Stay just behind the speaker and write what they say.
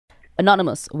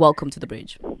Anonymous, welcome to the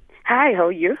bridge. Hi, how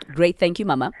are you? Great, thank you,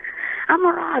 Mama. I'm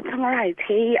alright.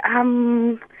 Hey,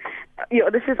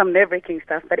 this is some nerve-wracking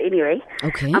stuff, but anyway.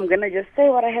 Okay. I'm gonna just say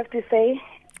what I have to say.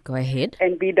 Go ahead.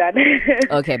 And be done.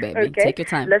 Okay, baby. Okay? Take your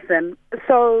time. Listen,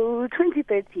 so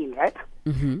 2013, right?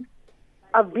 Mm-hmm.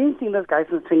 I've been seeing this guy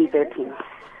since 2013.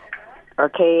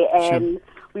 Okay, and Sure.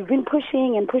 we've been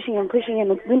pushing, and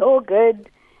it's been all good,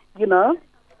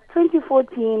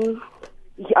 2014,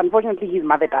 unfortunately, his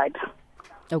mother died.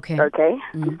 Okay. Okay,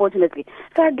 unfortunately.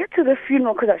 So I get to the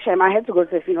funeral because of shame. I had to go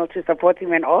to the funeral to support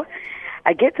him and all.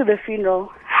 I get to the funeral.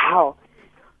 How?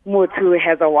 Mutu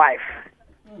has a wife.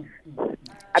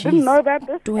 I didn't know about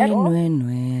this at all.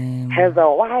 Has a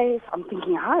wife. I'm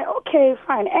thinking, hi, okay,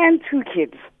 fine. And 2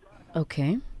 kids.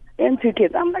 Okay.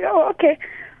 I'm like, oh, okay,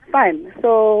 fine.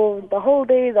 So the whole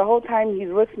day, the whole time he's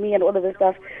with me and all of this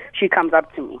stuff, she comes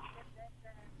up to me.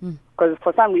 Because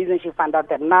for some reason she found out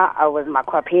that I was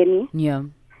Makwapeni. Yeah.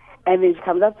 And then she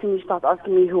comes up to me, starts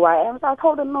asking me who I am. So I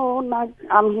told her, no,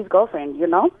 I'm his girlfriend, And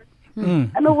it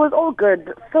was all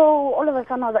good. So all of a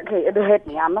sudden I was like, okay, it hurt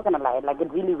me. I'm not going to lie. Like,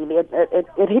 it really, really,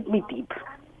 it hit me deep.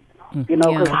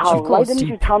 Because why didn't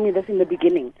you tell me this in the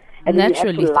beginning? And then you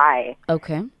had to lie.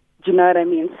 Okay. Do you know what I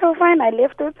mean? So fine, I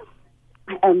left it.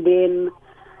 And then,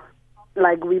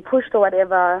 like, we pushed or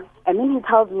whatever. And then he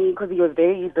tells me, because he was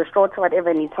very distraught or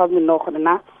whatever, and he tells me, no,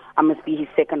 Khorana, I must be his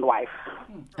second wife.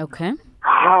 Okay.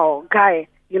 How? Guy,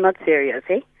 you're not serious,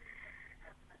 eh?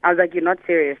 I was like, you're not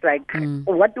serious. Like,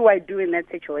 what do I do in that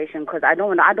situation? Because I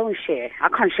don't share. I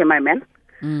can't share my man.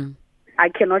 I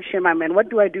cannot share my man. What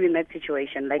do I do in that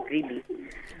situation? Like, really?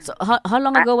 So how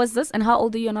long ago was this? And how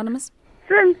old are you, Anonymous?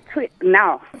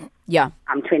 Now. Yeah.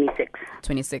 I'm 26.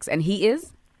 26. And he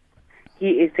is?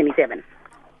 He is 27.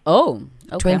 Oh,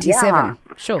 okay. 27. Yeah.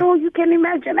 Sure. So you can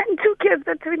imagine. And 2 kids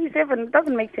at 27. It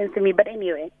doesn't make sense to me. But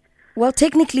anyway. Well,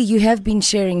 technically, you have been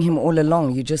sharing him all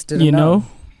along. You just didn't know.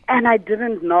 And I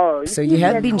didn't know. So you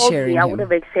have been sharing I him. would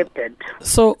have accepted.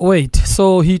 So, wait.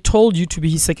 So he told you to be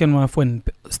his second wife when?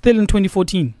 Still in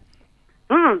 2014?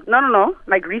 No.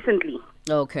 Like, recently.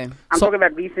 Okay. I'm talking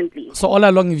about recently. So all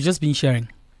along you've just been sharing?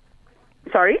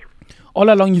 Sorry?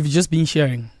 All along you've just been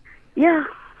sharing? Yeah.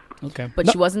 Okay. But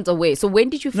she wasn't away. So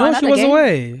when did you find out No, she was again?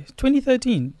 away.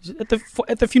 2013.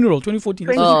 At the funeral, 2014.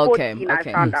 Oh, okay. 2014, I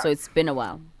Okay. found out. So it's been a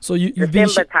while. So you've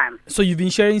December time. So you've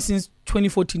been sharing since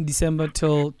 2014 December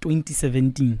till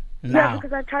 2017. Yeah, Now.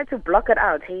 because I tried to block it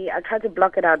out. I tried to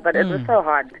block it out, but it was so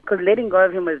hard. Because letting go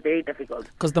of him was very difficult.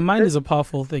 Because the mind is a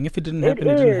powerful thing. If it didn't happen,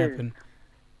 it didn't happen.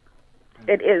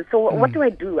 It is. So what do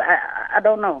I do? I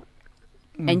don't know.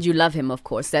 And you love him, of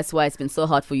course. That's why it's been so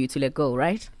hard for you to let go,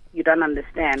 right? You don't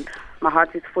understand. My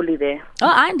heart is fully there. Oh,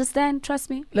 I understand. Trust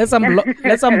me. Let's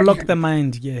unblock the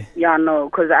mind, yeah. Yeah, no,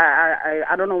 because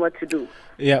I don't know what to do.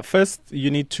 Yeah, first you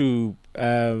need to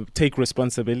take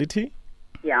responsibility.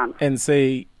 Yeah. And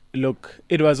say, look,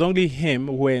 it was only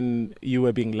him when you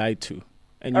were being lied to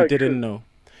and you didn't know.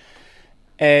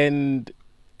 And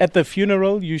at the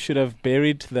funeral, you should have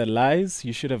buried the lies.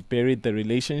 You should have buried the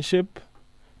relationship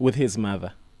with his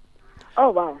mother. Oh,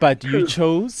 wow. But you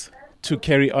chose to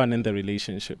carry on in the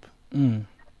relationship.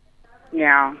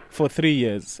 Yeah. For 3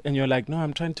 years. And you're like, no,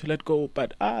 I'm trying to let go.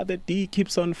 But the D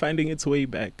keeps on finding its way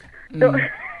back. So,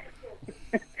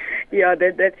 yeah,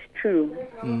 that's true.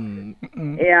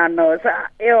 Yeah, no. So,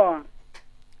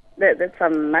 that's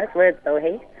some nice words, though,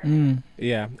 hey?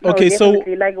 Yeah. No, Okay, so,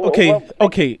 definitely, like,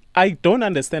 okay. I don't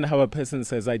understand how a person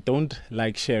says, I don't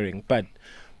like sharing. But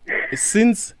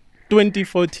since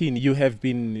 2014, you have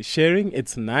been sharing.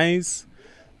 It's nice.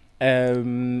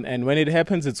 And when it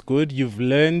happens, it's good. You've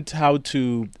learned how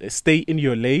to stay in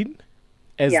your lane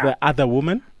as the other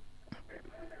woman.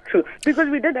 True. Because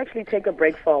we did actually take a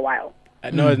break for a while.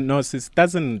 No, sis,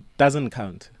 doesn't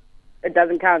count. It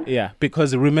doesn't count. Yeah,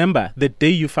 because remember, the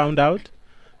day you found out,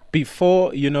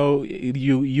 before,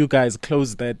 you guys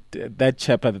closed that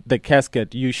chapter, the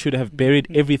casket, you should have buried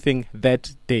everything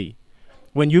that day.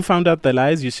 When you found out the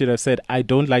lies, you should have said, I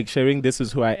don't like sharing. This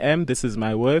is who I am. This is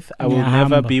my worth. I will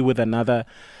never be with another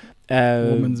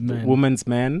woman's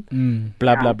man.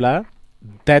 Blah, blah, blah.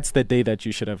 That's the day that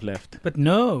you should have left. But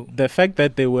no. The fact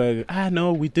that they were,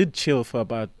 no, we did chill for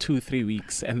about 2-3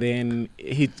 weeks. And then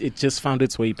it just found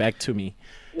its way back to me.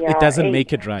 Yeah, it doesn't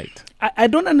make it right. I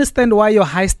don't understand why your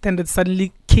high standards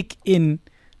suddenly kick in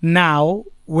now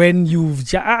when you've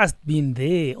just been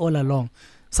there all along.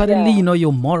 Suddenly,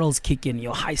 your morals kick in,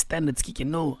 your high standards kick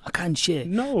in. No, I can't share.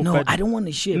 No, I don't want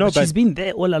to share. But she's been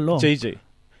there all along. JJ.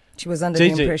 She was under the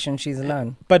impression she's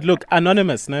alone. But look,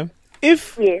 Anonymous, no?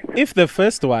 If the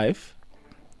first wife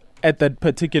at that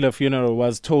particular funeral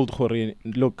was told,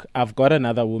 look, I've got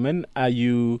another woman. Are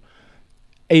you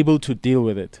able to deal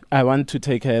with it. I want to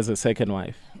take her as a second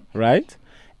wife, right?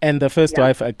 And the first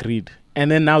wife agreed. And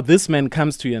then now this man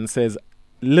comes to you and says,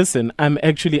 listen, I'm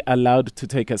actually allowed to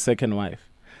take a second wife.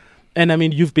 And I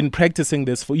mean, you've been practicing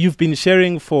this you've been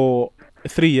sharing for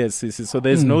 3 years, Sisi. So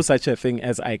there's no such a thing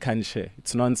as I can share.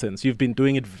 It's nonsense. You've been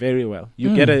doing it very well.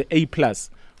 You get an A+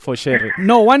 for sharing.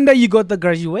 No wonder you got the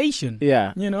graduation.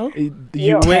 Yeah. You know?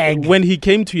 When he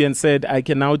came to you and said, I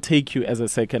can now take you as a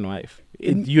second wife,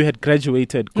 you had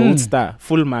graduated, gold star,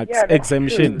 full marks,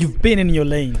 exemption. You've been in your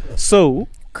lane. So,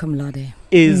 Cum laude.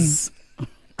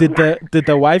 did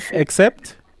the wife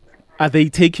accept? Are they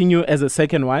taking you as a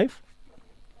second wife?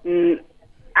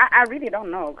 I really don't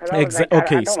know.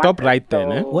 Okay, stop right there.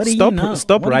 Eh? What do you know?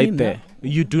 Stop What do right you there. know?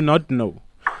 You do not know.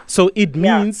 So it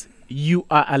means you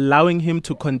are allowing him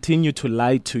to continue to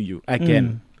lie to you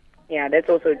again. Yeah, that's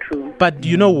also true. But do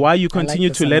you know why you continue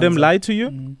this, to let him Alonzo. lie to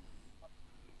you?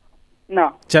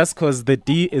 No, Just because the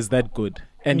D is that good.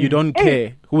 And you don't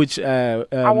care which... I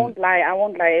won't lie.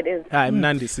 It is. I'm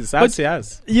Nandi, sis. I'll say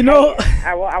us. You know,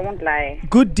 I won't lie.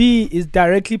 good D is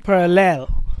directly parallel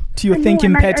to your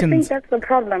thinking I think patterns. that's the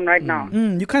problem right now.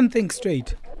 You can't think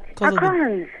straight. I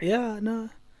can't. Yeah, no.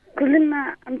 Because then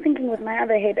I'm thinking with my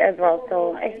other head as well.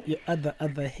 So, Your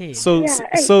other head. So,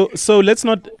 Yeah, so let's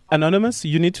not... Anonymous,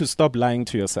 you need to stop lying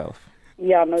to yourself.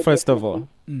 yeah, no. First of all.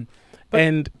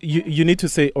 And you need to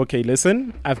say, okay,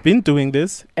 listen, I've been doing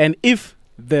this. And if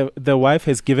the wife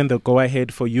has given the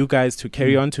go-ahead for you guys to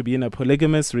carry on to be in a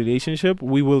polygamous relationship,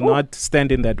 we will not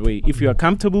stand in that way. If you are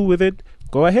comfortable with it,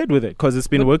 go ahead with it, because it's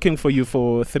been working for you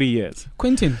for 3 years.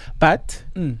 Quentin. But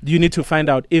you need to find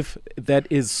out if that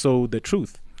is so the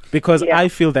truth. Because I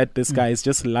feel that this guy is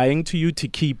just lying to you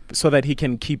to so that he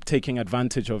can keep taking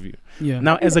advantage of you. Yeah.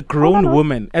 Now, as a grown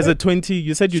woman, as a 20,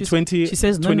 you said you're 20, she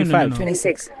says no, 25. no.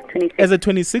 26. As a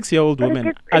 26-year-old But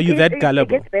woman, are you that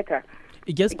gullible? It gets better.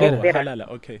 It gets gets better. better. Halala,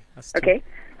 okay. That's true. Okay?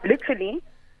 Literally,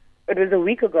 it was a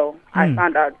week ago I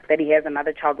found out that he has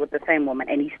another child with the same woman,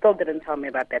 and he still didn't tell me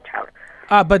about that child.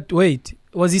 But wait.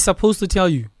 Was he supposed to tell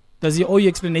you? Does he owe you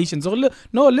explanations? Oh,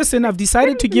 no, listen, I've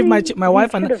decided to give my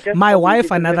wife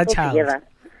another child. Together.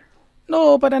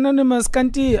 No, but Anonymous,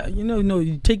 can't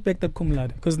you take back that cum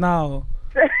laude, because now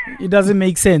it doesn't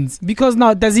make sense. Because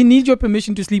now, does he need your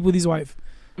permission to sleep with his wife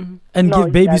and No, give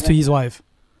he babies to doesn't. his wife?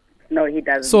 No, he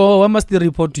doesn't. So what must they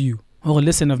report to you? Oh,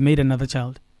 listen, I've made another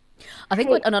child. I think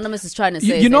what Anonymous is trying to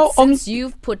say You is know, that since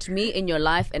you've put me in your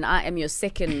life and I am your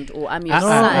second or I'm your No,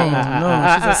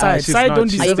 side, she's a side. she's Side not. don't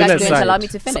She's are you deserve guys still a going to allow side. me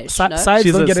to finish? Sides No?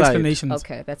 She's don't a get side. explanations.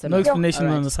 Okay, that's No enough. explanation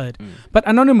All on right. the side. But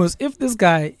Anonymous, if this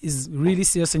guy is really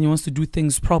serious and he wants to do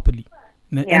things properly,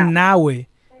 and now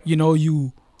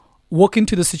you walk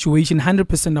into the situation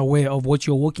 100% aware of what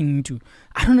you're walking into,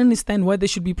 I don't understand why there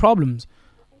should be problems.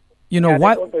 Why?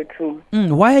 That's also true.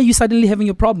 Why are you suddenly having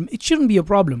a problem? It shouldn't be a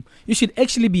problem. You should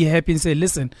actually be happy and say,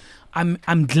 "Listen,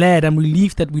 I'm glad, I'm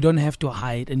relieved that we don't have to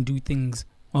hide and do things.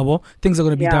 Things are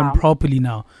going to be done properly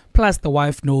now. Plus, the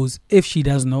wife knows if she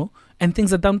does know, and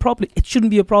things are done properly. It shouldn't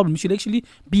be a problem. It should actually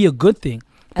be a good thing.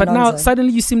 But now, Anonza.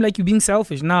 suddenly, you seem like you're being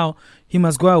selfish. Now he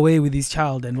must go away with his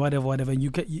child and whatever. And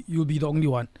you'll be the only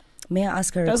one. May I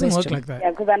ask her It a doesn't question? work like that.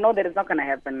 Yeah, because I know that it's not going to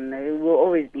happen. It will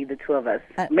always be the two of us.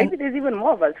 Maybe there's even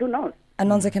more of us. Who knows?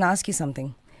 Anonza, can I ask you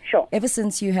something? Sure. Ever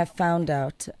since you have found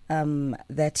out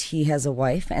that he has a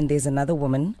wife and there's another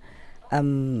woman,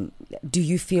 do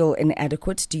you feel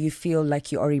inadequate? Do you feel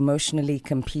like you are emotionally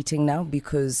competing now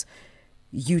because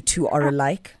you two are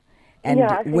alike? And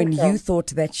Yeah, I think when so. you thought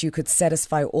that you could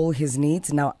satisfy all his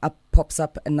needs, now pops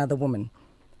up another woman.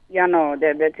 Yeah, no,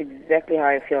 that's exactly how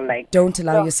I feel like. Don't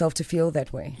allow So- yourself to feel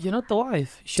that way. You're not the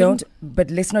wife. Don't,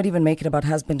 but let's not even make it about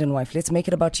husband and wife. Let's make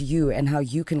it about you and how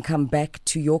you can come back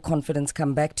to your confidence,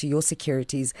 come back to your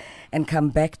securities, and come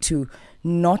back to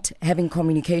not having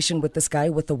communication with this guy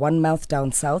with the one mouth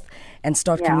down south and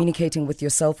start Yeah. communicating with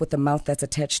yourself with the mouth that's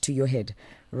attached to your head,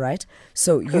 right?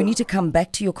 So you need to come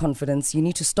back to your confidence. You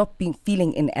need to stop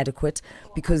feeling inadequate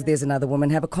because there's another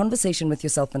woman. Have a conversation with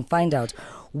yourself and find out,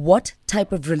 what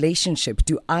type of relationship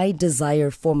do I desire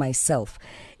for myself?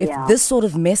 If Yeah. this sort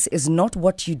of mess is not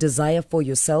what you desire for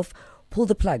yourself, pull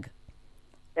the plug.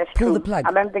 That's Pull true. the plug.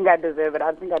 I don't think I deserve it.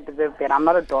 I think I deserve better. I'm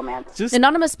not a doormat. Just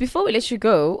Anonymous, before we let you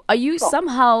go, are you Sure.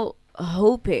 somehow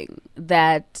hoping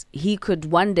that he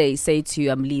could one day say to you,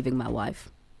 I'm leaving my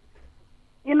wife?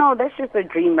 You know, that's just a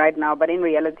dream right now, but in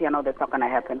reality, I know that's not going to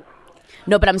happen.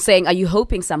 No, but I'm saying, are you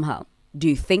hoping somehow? Do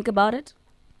you think about it?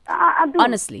 I do.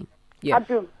 Honestly. Yeah. I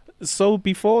do. so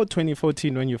before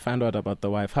 2014, when you found out about the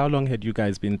wife, how long had you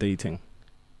guys been dating?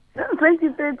 Since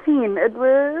 2013. It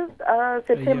was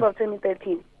September of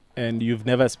 2013. And you've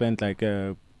never spent like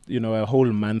a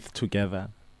whole month together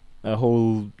a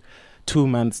whole 2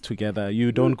 months together.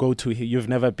 You don't go to you've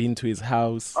never been to his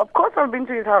house. Of course, I've been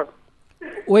to his house.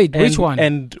 Wait, which one?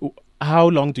 And how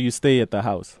long do you stay at the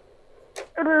house?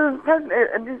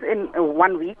 It is in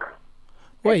 1 week. at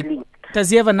Wait, least. does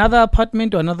he have another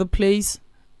apartment or another place?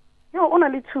 No,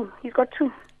 only 2. He's got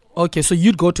 2. Okay, so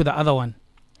you'd go to the other one.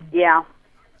 Yeah.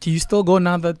 Do you still go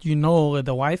now that you know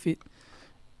the wife is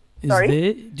Sorry?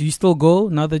 there? Do you still go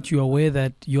now that you're aware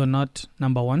that you're not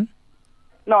number one?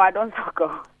 No, I don't still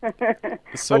go.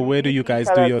 So But where do we you see guys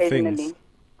each do other your occasionally. things?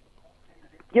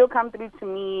 He'll come through to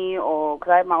me, or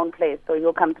because I have my own place, so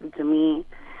he'll come through to me,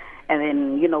 and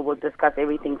then we'll discuss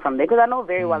everything from there. Because I know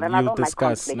very well, and I You'll don't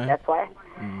discuss, like conflict. no? That's why.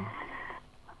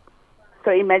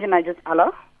 So imagine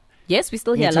hello. Yes, we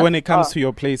still hear. So when it comes Oh. to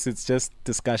your place, it's just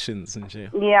discussions and shit.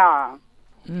 Yeah.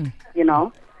 You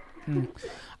know. So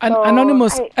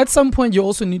Anonymous, I- at some point you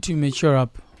also need to mature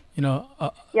up.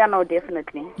 Yeah. No.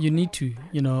 Definitely. You need to,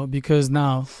 because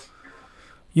now,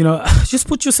 just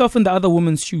put yourself in the other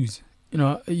woman's shoes.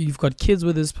 You've got kids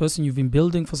with this person you've been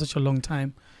building for such a long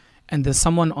time, and there's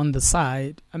someone on the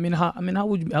side.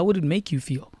 How would it make you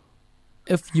feel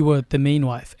if you were the main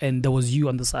wife and there was you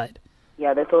on the side?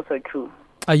 Yeah, that's also true.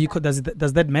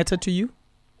 Does that matter to you?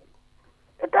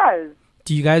 It does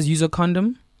Do you guys use a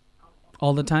condom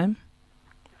all the time?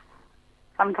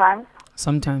 sometimes.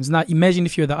 Sometimes. Now imagine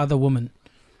if you're the other woman.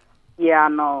 Yeah.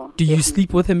 No. Do you definitely.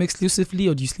 sleep with him exclusively,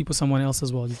 or do you sleep with someone else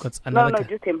as well? You've got No, another no, guy.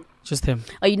 just him. Just him.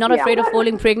 Are you not Yeah. afraid of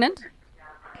falling pregnant?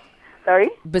 Sorry.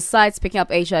 Besides picking up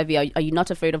HIV, are you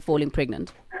not afraid of falling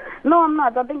pregnant No, I'm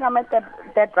not. I think I'm at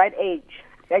that right age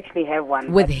to actually have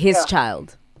one. with But, his yeah,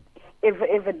 child? If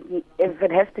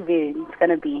it has to be, it's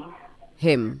gonna be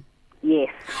Him. yes.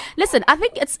 Listen, I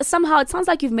think it sounds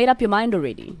like you've made up your mind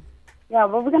already. Yeah,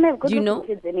 but we're gonna have good You looking know?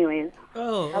 kids anyways.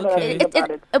 Oh, Now that I think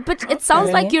about it. But it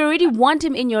sounds like you already want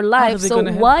him in your life. are they So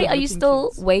gonna have why good are you looking still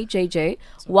kids? wait, JJ?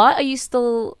 Why are you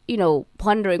still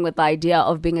pondering with the idea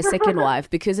of being a second wife?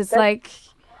 Because it's like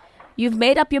you've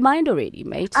made up your mind already,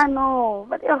 mate. I know,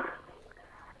 but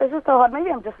it's just so hard.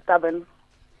 Maybe I'm just stubborn.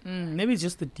 Maybe it's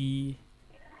just the D.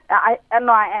 I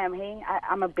know I am. Hey,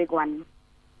 I'm a big one.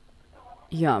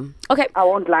 Yeah. Okay. I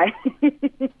won't lie.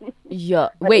 Yeah.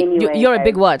 But Wait. anyway, You're a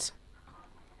big what?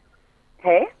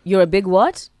 Hey, You're a big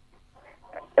what?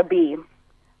 a B.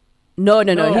 No. He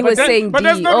but was that- saying but D.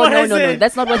 that's not Oh what I no. said.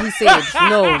 That's not what he said.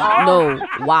 No.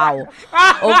 Wow.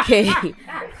 Okay.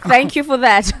 Thank you for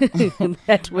that.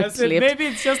 That I was said clipped. maybe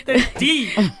it's just the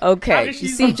D. Okay. You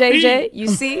she's see, a JJ? B. You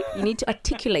see? You need to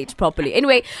articulate properly.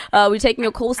 Anyway, we're taking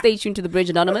your call. Stay tuned to the Bridge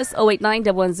Anonymous.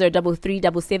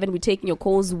 089-110-3377. We're taking your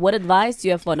calls. What advice do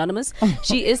you have for Anonymous?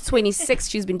 She is 26.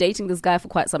 She's been dating this guy for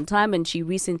quite some time, and she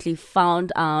recently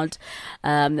found out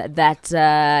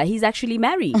that he's actually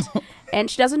married. And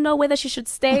she doesn't know whether she should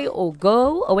stay or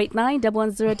go.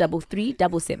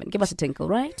 089-110-3377. Give us a tinkle,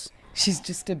 right? She's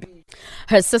just a bit.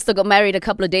 Her sister got married a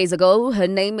couple of days ago. Her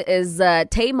name is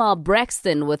Tamar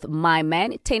Braxton with My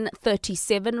Man,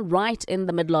 1037, right in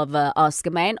the middle of Ask a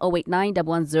Man,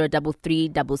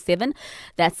 089-110-3377.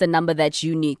 That's the number that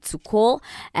you need to call.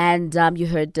 And you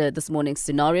heard this morning's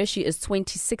scenario. She is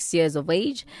 26 years of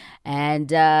age, and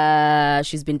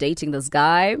she's been dating this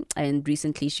guy. And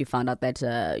recently she found out that,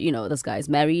 this guy is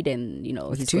married and,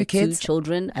 he's two got kids, 2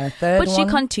 children. and a third But she one.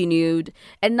 continued.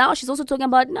 And now she's also talking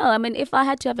about, if I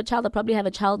had to have a child, I'd probably have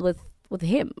a child with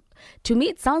him. To me,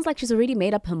 it sounds like she's already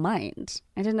made up her mind.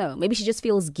 I don't know. Maybe she just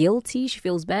feels guilty. She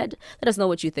feels bad. Let us know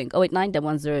what you think.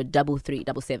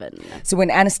 089-110-3377. So when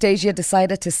Anastasia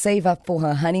decided to save up for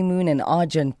her honeymoon in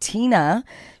Argentina,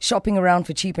 shopping around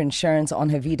for cheaper insurance on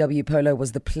her VW Polo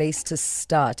was the place to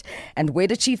start. And where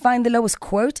did she find the lowest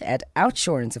quote? At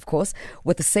Outsurance, of course,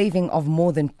 with a saving of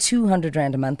more than 200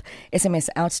 Rand a month. SMS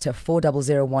out to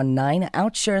 40019.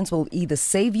 Outsurance will either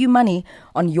save you money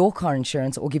on your car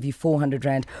insurance or give you 400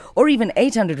 Rand or even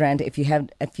 800 Rand if you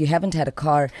haven't had a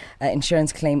car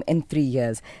insurance claim in 3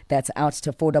 years. That's out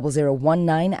to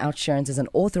 40019. Outsurance is an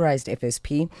authorized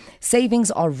FSP.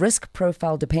 Savings are risk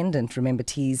profile dependent. Remember,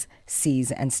 T's,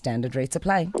 C's and standard rates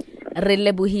apply.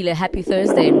 Relebohile, happy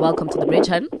Thursday and welcome to the Bridge,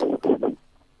 hun.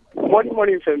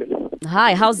 Morning, family.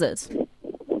 Hi, how's it?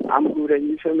 I'm good, and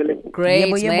you, family? Great,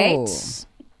 Yebo, yebo. mate.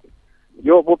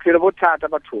 Yo, bophelo bo thata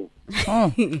batho.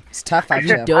 It's tough out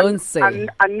here. Don't say.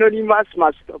 Anonymous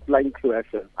must stop lying to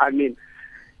herself. I mean,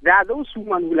 there are those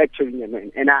women who like chasing a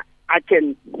man, and I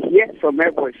can hear from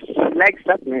her voice. She likes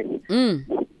that man.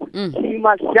 She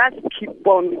must just keep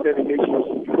on with the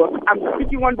relationship, because I'm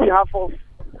speaking on behalf of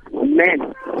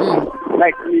men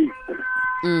like me,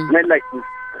 men like me.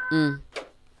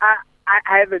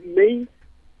 I have a main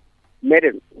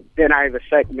maiden, then I have a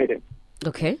side maiden.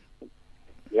 Okay.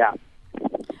 Yeah.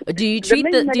 Do you treat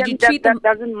the main did you madam treat them?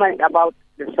 that doesn't mind about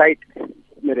the side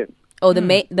madam. Oh, the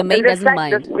maid doesn't side,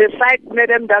 mind. The side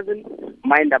madam doesn't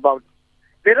mind about.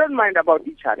 They don't mind about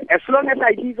each other. As long as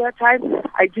I give her time,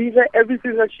 I give her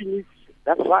everything that she needs.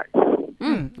 That's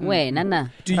fine. Wait,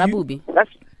 Nana, Do you- Rabubi. That's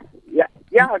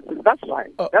that's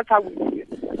fine. That's how we do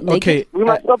it. Okay. We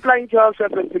must stop lying to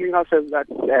ourselves and telling ourselves that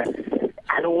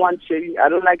I don't want shaving. I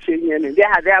don't like shaving. And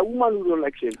there are women who don't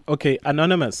like shaving. Okay,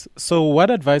 Anonymous. So, what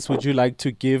advice would you like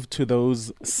to give to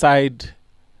those side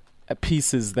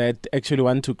pieces that actually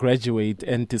want to graduate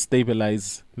and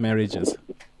destabilize marriages?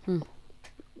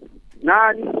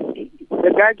 Nah,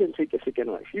 the guy can take a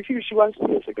second wife. If she wants to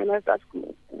take a second wife, that's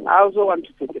cool. I also want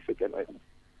to take a second wife.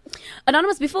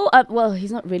 Anonymous, before well,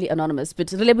 he's not really anonymous, but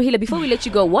Relebohile, before we let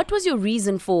you go, what was your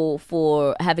reason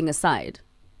for having a side?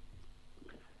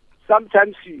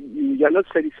 Sometimes you're not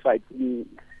satisfied in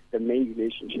the main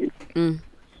relationship.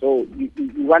 So you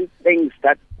want things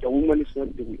that the woman is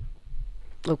not doing.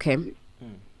 Okay.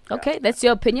 Okay, that's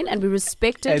your opinion, and we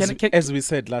respect it. As we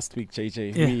said last week,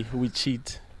 JJ, Yeah. we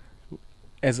cheat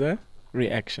as a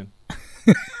reaction.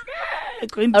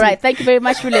 All right, thank you very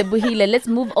much, Relebohile. Let's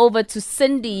move over to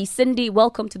Cindy. Cindy,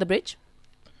 welcome to the bridge.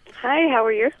 Hi, how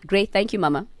are you? Great, thank you,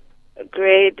 Mama.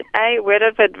 Great. Word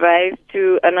of advice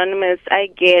to Anonymous,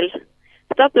 girl,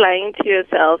 stop lying to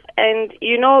yourself. And,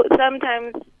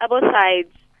 sometimes both sides,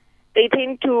 they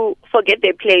tend to forget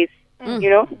their place,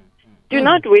 Do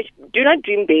not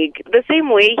dream big. The same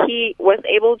way he was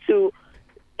able to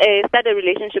start a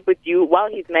relationship with you while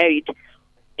he's married,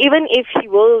 even if he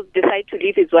will decide to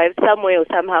leave his wife some way or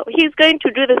somehow, he's going to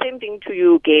do the same thing to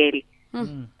you, girl.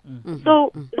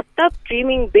 So stop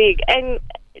dreaming big. And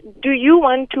do you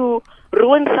want to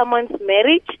ruin someone's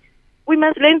marriage? We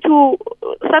must learn to.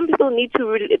 Some people need to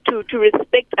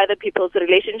respect other people's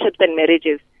relationships and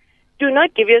marriages. Do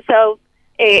not give yourself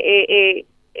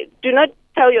do not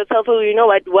tell yourself, oh, you know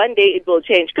what, one day it will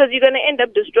change, because you're going to end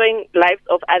up destroying lives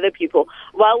of other people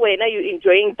while when are you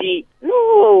enjoying D?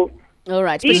 No. All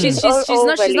right, but she's not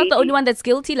the only one that's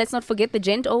guilty. Let's not forget the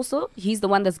gent also. He's the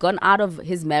one that's gone out of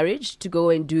his marriage to go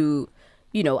and do,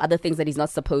 other things that he's not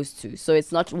supposed to. So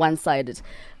it's not one-sided.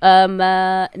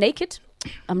 Naked?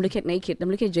 I'm looking at naked. I'm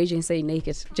looking at JJ and saying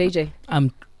naked. JJ.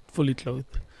 I'm fully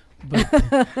clothed. But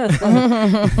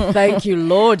thank you,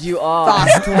 Lord, you are.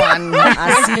 Fast one.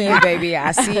 I see you, baby.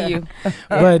 I see you.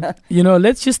 But,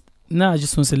 I just want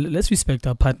to say, let's respect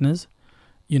our partners.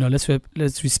 Let's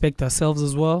respect ourselves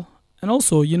as well. And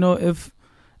also, if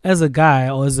as a guy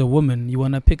or as a woman, you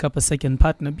want to pick up a second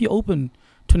partner, be open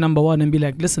to number one and be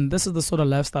like, listen, this is the sort of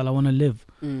lifestyle I want to live.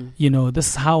 This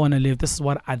is how I want to live. This is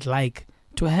what I'd like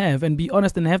to have, and be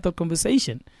honest and have that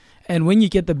conversation. And when you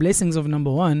get the blessings of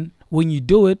number one, when you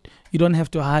do it, you don't have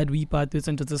to hide wee parties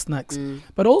into the snacks.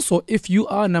 But also, if you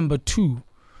are number two,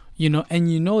 and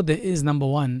there is number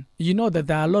one, that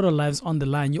there are a lot of lives on the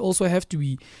line. You also have to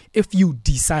be, if you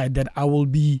decide that I will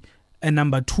be a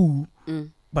number two,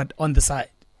 but on the side.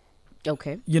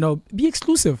 Okay. Be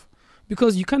exclusive,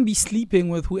 because you can't be sleeping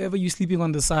with whoever you're sleeping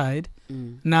on the side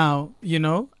now,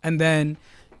 and then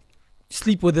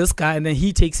sleep with this guy and then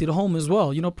he takes it home as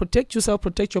well. Protect yourself,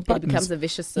 protect your partners. It becomes a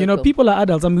vicious circle. People are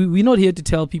adults. I mean, we're not here to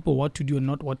tell people what to do and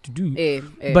not what to do.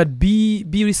 But be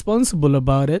responsible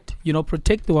about it.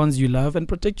 Protect the ones you love and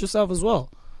protect yourself as well.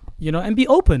 And be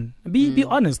open. Be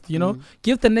honest.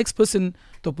 Give the next person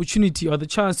the opportunity or the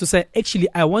chance to say, actually,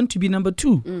 I want to be number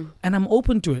two and I'm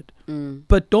open to it.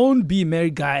 But don't be a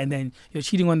married guy and then you're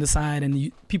cheating on the side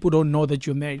and people don't know that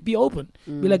you're married. Be open.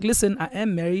 Be like, listen, I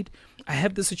am married. I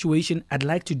have the situation. I'd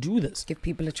like to do this. Give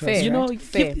people a choice.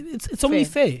 Fair. It's only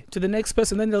fair to the next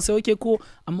person. Then they'll say, okay, cool.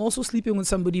 I'm also sleeping with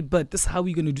somebody, but this is how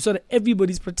we're going to do so that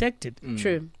everybody's protected.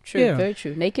 True. Yeah. Very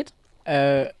true. Naked?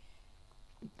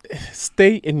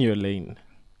 Stay in your lane.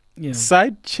 Yeah.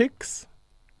 Side chicks,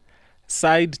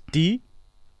 side D,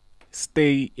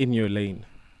 stay in your lane.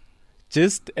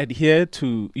 Just adhere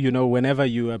to, whenever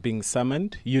you are being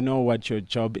summoned, what your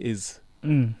job is,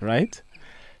 right?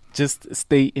 Just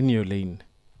stay in your lane.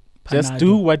 Just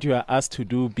do what you are asked to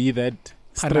do. Be that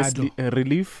stress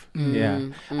relief. Yeah.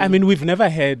 I mean, we've never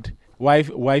had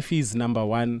wifey's number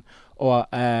one or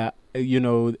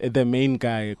the main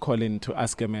guy calling to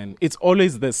ask a man. It's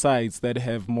always the sides that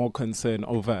have more concern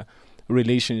over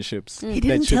relationships. He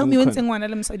didn't tell me one thing. I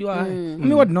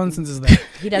mean, what nonsense is that?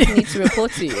 He doesn't need to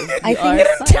report to you. I think he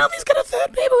didn't tell me he's got a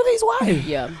third baby with his wife.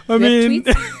 Yeah. I mean,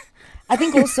 I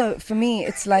think also for me,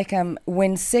 it's like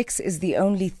when sex is the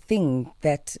only thing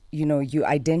that, you know, you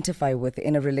identify with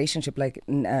in a relationship, like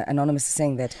Anonymous is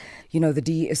saying that, you know, the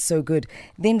D is so good,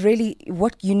 then really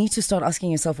what you need to start asking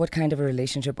yourself, what kind of a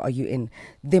relationship are you in?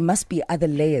 There must be other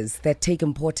layers that take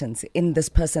importance in this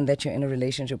person that you're in a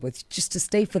relationship with. Just to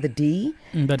stay for the D.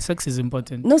 But sex is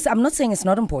important. No, I'm not saying it's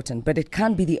not important, but it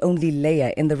can't be the only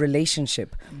layer in the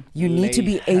relationship. You need to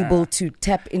be able to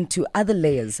tap into other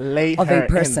layers of a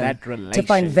person to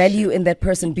find value in that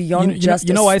person beyond just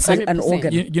an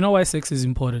organ. You know why sex is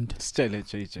important?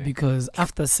 Because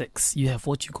after sex, you have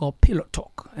what you call pillow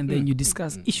talk, and then you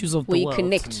discuss issues of the world.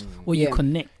 Where you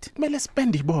connect.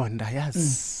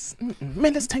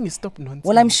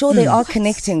 Well, I'm sure they are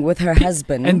connecting with her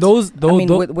husband. And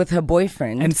with her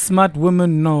boyfriend. And smart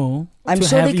women know. I'm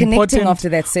sure they're connecting after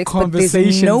that sex, but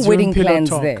there's no wedding plans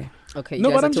there. Okay, you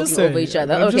guys are talking over each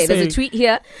other. Okay, there's a tweet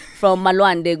here from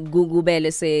Malwande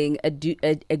Gugubele saying a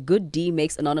good D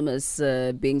makes Anonymous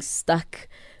being stuck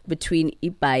between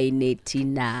Ibai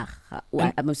Netina.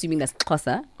 I'm assuming that's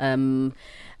Xhosa.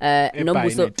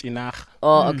 Nombuso.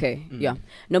 Oh, okay. Yeah.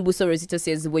 Nombuso Rosita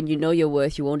says, when you know your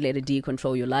worth, you won't let a D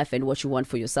control your life and what you want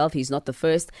for yourself. He's not the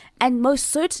first and most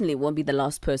certainly won't be the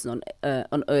last person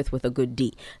on earth with a good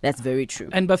D. That's very true.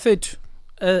 And Buffett,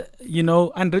 you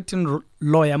know, unwritten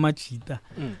lawyer Machita.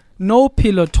 No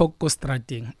pillow talk go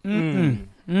strating.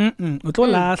 Utlo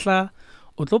lahla,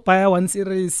 utlo buy one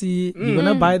series, you're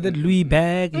gonna buy that Louis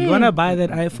bag, you're gonna buy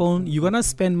that iPhone, you're gonna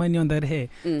spend money on that hair.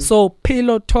 So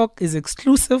pillow talk is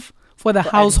exclusive for the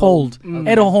household,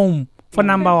 at home, for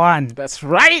number one. That's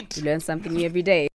right. You learn something new every day.